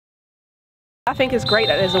I think it's great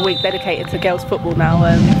that there's a week dedicated to girls football now.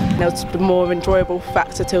 There's a more enjoyable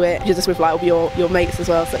factor to it. You're just with like your mates as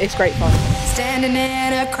well, so it's great fun. Standing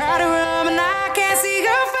in a crowded room and I can't see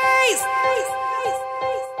your face.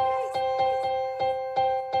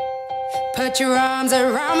 Put your arms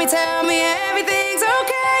around me, tell me everything's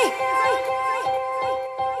okay.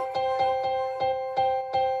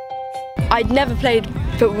 I'd never played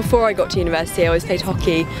football before I got to university. I always played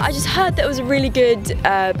hockey. I just heard that it was a really good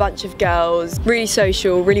bunch of girls, really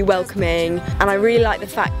social, really welcoming, and I really like the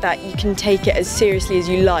fact that you can take it as seriously as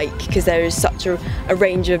you like because there is such a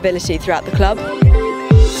range of ability throughout the club.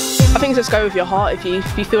 I think just go with your heart. If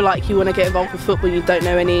you feel like you want to get involved with football, you don't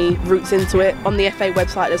know any routes into it. On the FA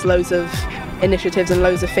website there's loads of initiatives and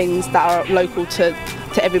loads of things that are local to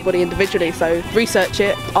everybody individually, so research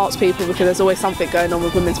it, ask people, because there's always something going on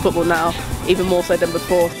with women's football now, even more so than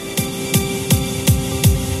before.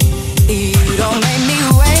 You don't make me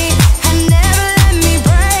wait, and never let me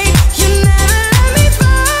break, you never let me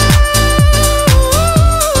fall.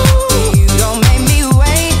 You don't make me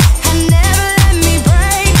wait, and never let me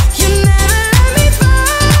break, you never let me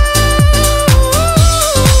fall.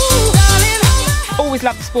 Darling, always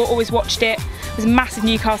loved the sport, always watched it. I was a massive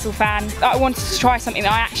Newcastle fan. I wanted to try something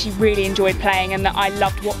that I actually really enjoyed playing and that I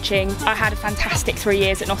loved watching. I had a fantastic 3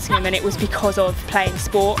 years at Nottingham and it was because of playing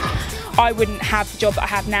sport. I wouldn't have the job that I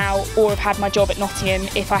have now or have had my job at Nottingham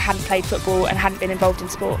if I hadn't played football and hadn't been involved in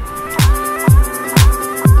sport.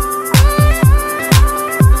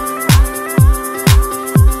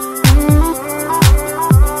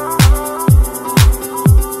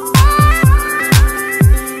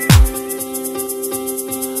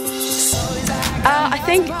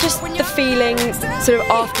 I think just the feeling sort of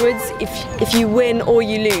afterwards, if you win or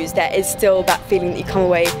you lose, there is still that feeling that you come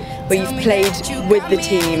away where you've played with the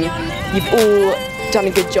team, you've all done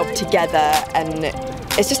a good job together, and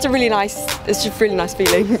it's just a really nice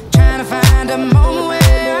feeling. trying to find a moment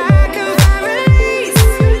where I can find release.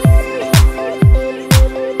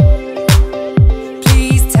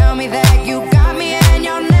 Please tell me that you got me and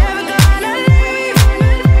you're never gonna leave.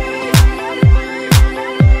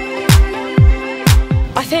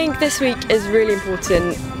 I think this week is really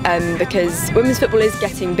important because women's football is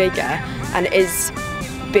getting bigger and it is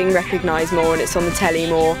being recognised more and it's on the telly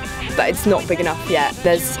more, but it's not big enough yet.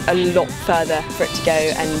 There's a lot further for it to go,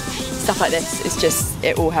 and stuff like this is just,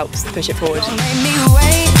 it all helps push it forward. Don't make me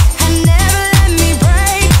wait.